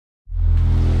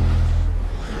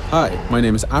Hi, my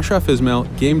name is Ashraf Ismail,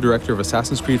 Game Director of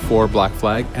Assassin's Creed 4 Black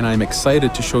Flag, and I'm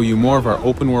excited to show you more of our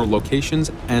open world locations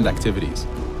and activities.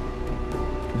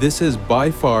 This is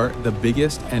by far the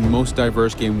biggest and most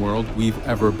diverse game world we've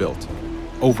ever built.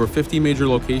 Over 50 major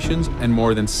locations and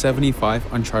more than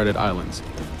 75 uncharted islands.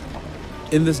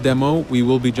 In this demo, we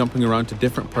will be jumping around to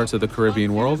different parts of the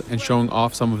Caribbean world and showing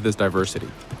off some of this diversity.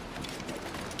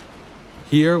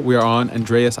 Here we are on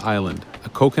Andreas Island, a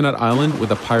coconut island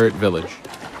with a pirate village.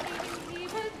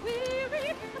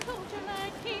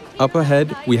 Up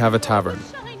ahead, we have a tavern.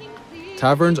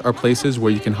 Taverns are places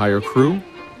where you can hire crew,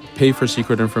 pay for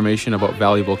secret information about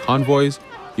valuable convoys,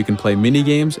 you can play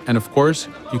mini-games, and of course,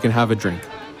 you can have a drink.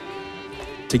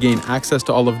 To gain access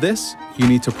to all of this, you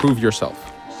need to prove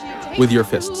yourself with your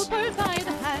fists.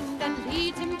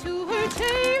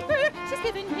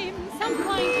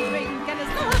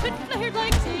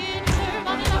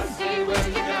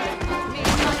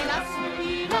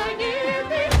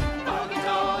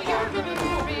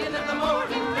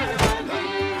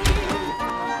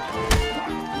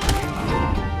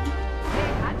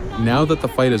 Now that the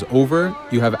fight is over,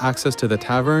 you have access to the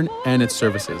tavern and its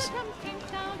services.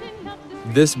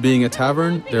 This being a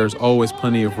tavern, there's always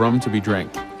plenty of rum to be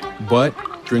drank, but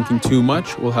drinking too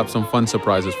much will have some fun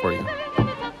surprises for you.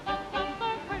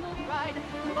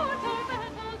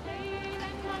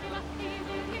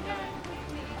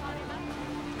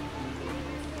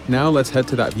 Now let's head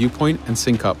to that viewpoint and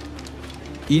sync up.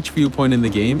 Each viewpoint in the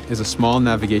game is a small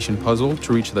navigation puzzle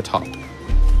to reach the top.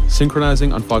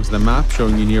 Synchronizing unfogs the map,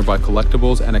 showing you nearby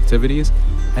collectibles and activities,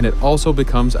 and it also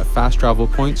becomes a fast travel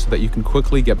point so that you can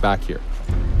quickly get back here.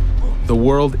 The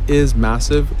world is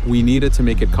massive. We need it to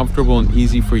make it comfortable and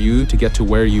easy for you to get to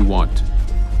where you want.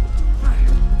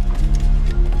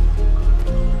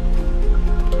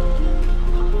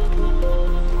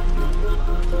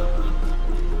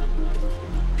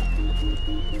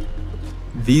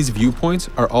 These viewpoints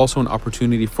are also an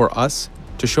opportunity for us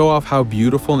to show off how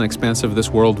beautiful and expansive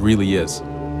this world really is.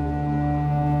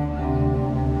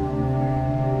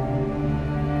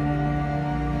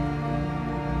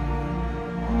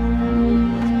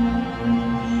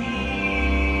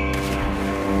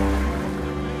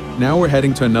 Now we're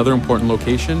heading to another important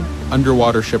location,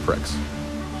 underwater shipwrecks.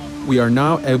 We are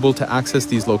now able to access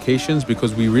these locations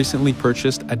because we recently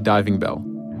purchased a diving bell.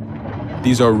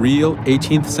 These are real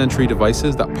 18th century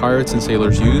devices that pirates and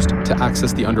sailors used to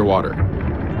access the underwater.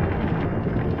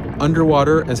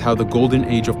 Underwater is how the golden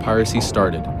age of piracy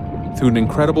started. Through an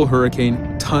incredible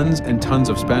hurricane, tons and tons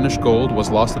of Spanish gold was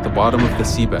lost at the bottom of the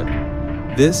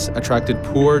seabed. This attracted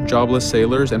poor, jobless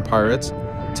sailors and pirates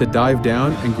to dive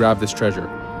down and grab this treasure.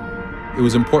 It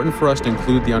was important for us to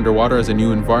include the underwater as a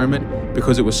new environment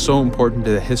because it was so important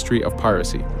to the history of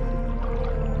piracy.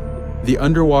 The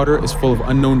underwater is full of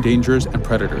unknown dangers and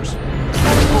predators.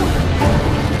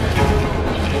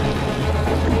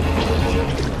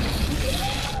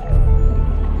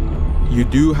 You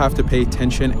do have to pay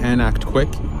attention and act quick,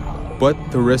 but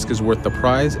the risk is worth the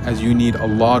prize as you need a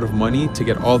lot of money to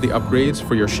get all the upgrades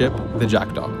for your ship, the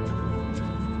Jackdaw.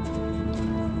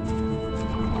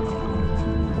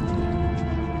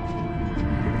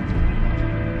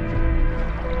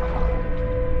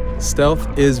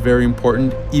 Stealth is very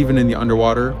important even in the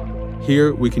underwater.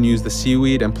 Here we can use the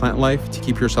seaweed and plant life to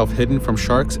keep yourself hidden from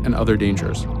sharks and other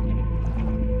dangers.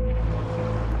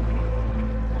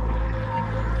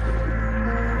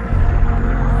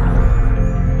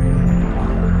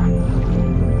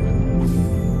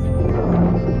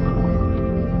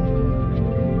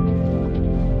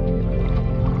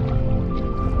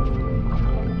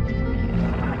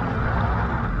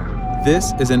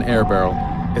 This is an air barrel.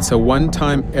 It's a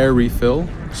one-time air refill,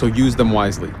 so use them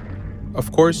wisely.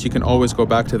 Of course, you can always go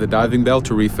back to the diving bell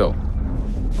to refill.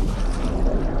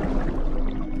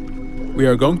 We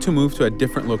are going to move to a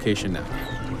different location now.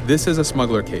 This is a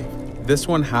smuggler cave. This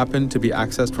one happened to be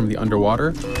accessed from the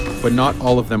underwater, but not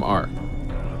all of them are.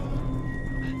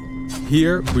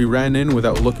 Here, we ran in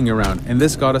without looking around, and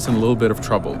this got us in a little bit of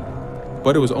trouble.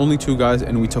 But it was only 2 guys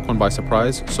and we took one by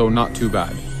surprise, so not too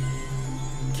bad.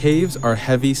 Caves are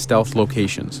heavy stealth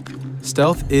locations.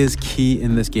 Stealth is key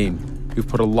in this game. We've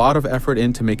put a lot of effort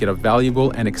in to make it a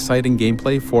valuable and exciting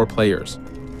gameplay for players.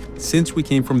 Since we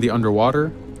came from the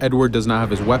underwater, Edward does not have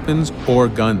his weapons or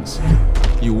guns.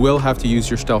 You will have to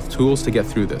use your stealth tools to get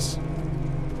through this.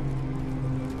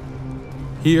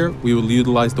 Here, we will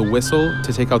utilize the whistle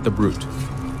to take out the brute.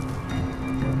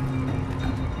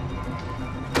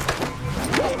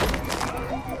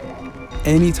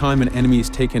 Anytime an enemy is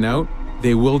taken out,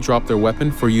 they will drop their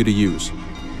weapon for you to use.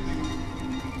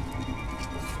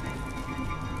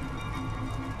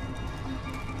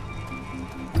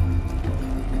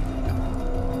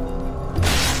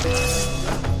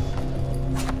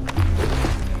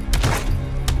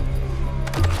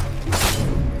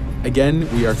 Again,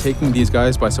 we are taking these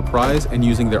guys by surprise and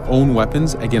using their own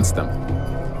weapons against them.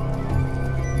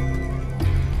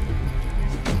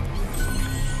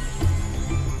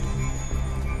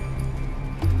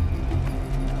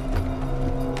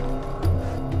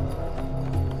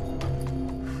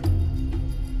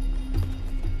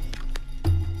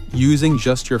 Using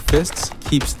just your fists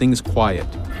keeps things quiet.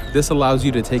 This allows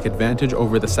you to take advantage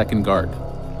over the second guard.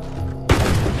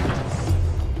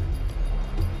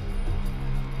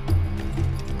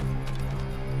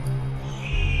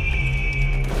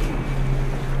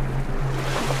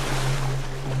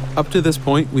 Up to this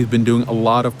point, we've been doing a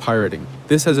lot of pirating.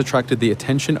 This has attracted the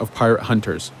attention of pirate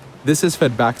hunters. This is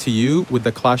fed back to you with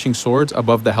the clashing swords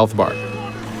above the health bar.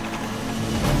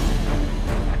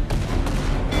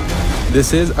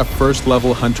 This is a first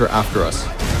level hunter after us.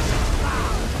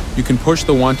 You can push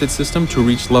the wanted system to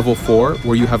reach level 4,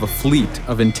 where you have a fleet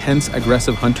of intense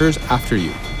aggressive hunters after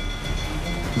you.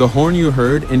 The horn you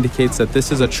heard indicates that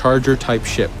this is a charger type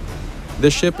ship.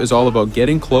 This ship is all about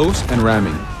getting close and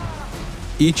ramming.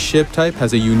 Each ship type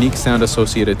has a unique sound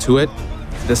associated to it,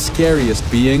 the scariest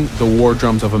being the war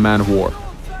drums of a man of war.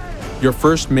 Your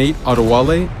first mate,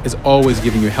 Adewale, is always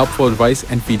giving you helpful advice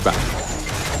and feedback.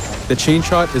 The chain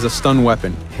shot is a stun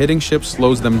weapon. Hitting ships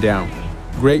slows them down.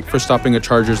 Great for stopping a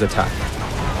charger's attack.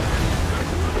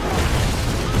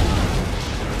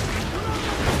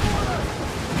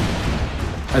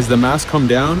 As the masts come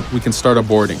down, we can start a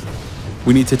boarding.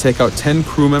 We need to take out 10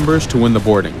 crew members to win the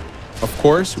boarding. Of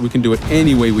course, we can do it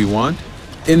any way we want.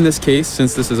 In this case,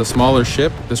 since this is a smaller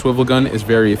ship, the swivel gun is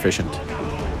very efficient.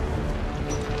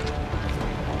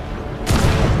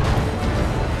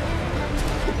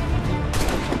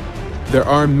 There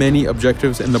are many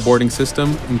objectives in the boarding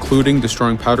system, including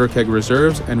destroying powder keg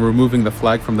reserves and removing the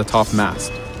flag from the top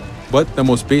mast. But the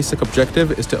most basic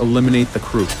objective is to eliminate the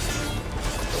crew.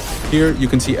 Here you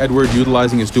can see Edward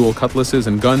utilizing his dual cutlasses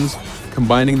and guns,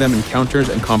 combining them in counters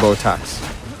and combo attacks.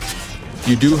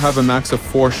 You do have a max of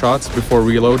 4 shots before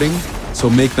reloading, so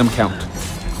make them count.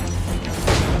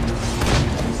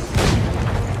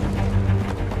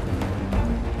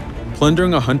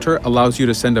 Plundering a hunter allows you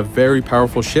to send a very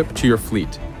powerful ship to your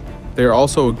fleet. They are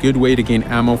also a good way to gain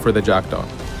ammo for the Jackdaw.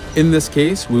 In this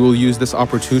case, we will use this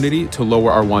opportunity to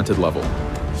lower our wanted level.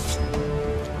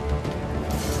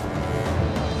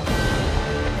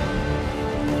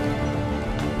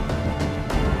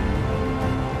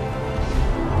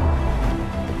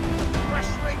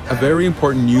 A very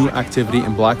important new activity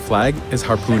in Black Flag is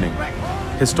harpooning.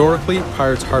 Historically,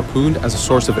 pirates harpooned as a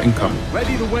source of income.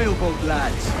 Ready the whaleboat,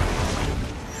 lads.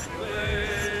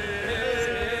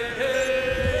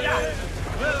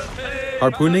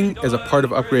 Harpooning is a part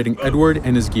of upgrading Edward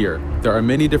and his gear. There are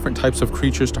many different types of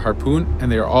creatures to harpoon, and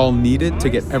they are all needed to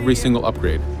get every single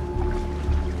upgrade.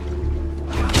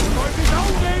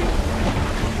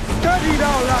 Steady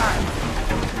now, lads.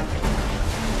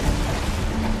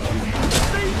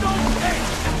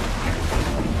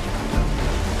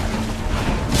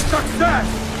 Success!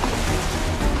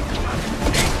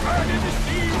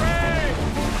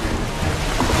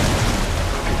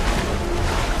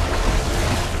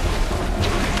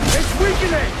 It's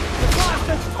weakening! The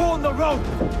bastard's torn the rope!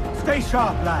 Stay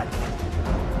sharp, lads.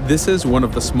 This is one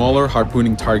of the smaller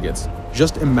harpooning targets.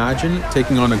 Just imagine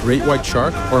taking on a great white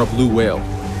shark or a blue whale.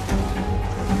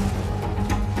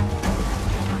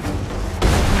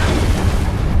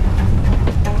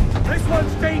 This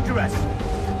one's dangerous!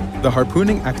 The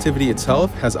harpooning activity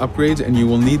itself has upgrades, and you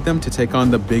will need them to take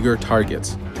on the bigger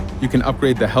targets. You can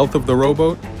upgrade the health of the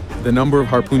rowboat, the number of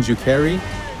harpoons you carry,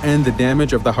 and the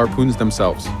damage of the harpoons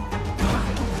themselves.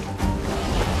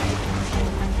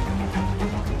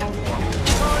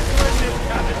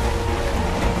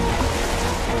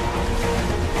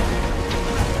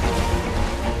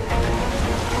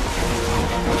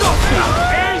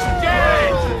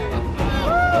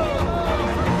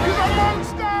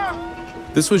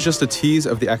 This was just a tease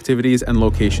of the activities and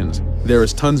locations. There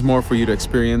is tons more for you to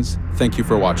experience. Thank you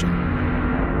for watching.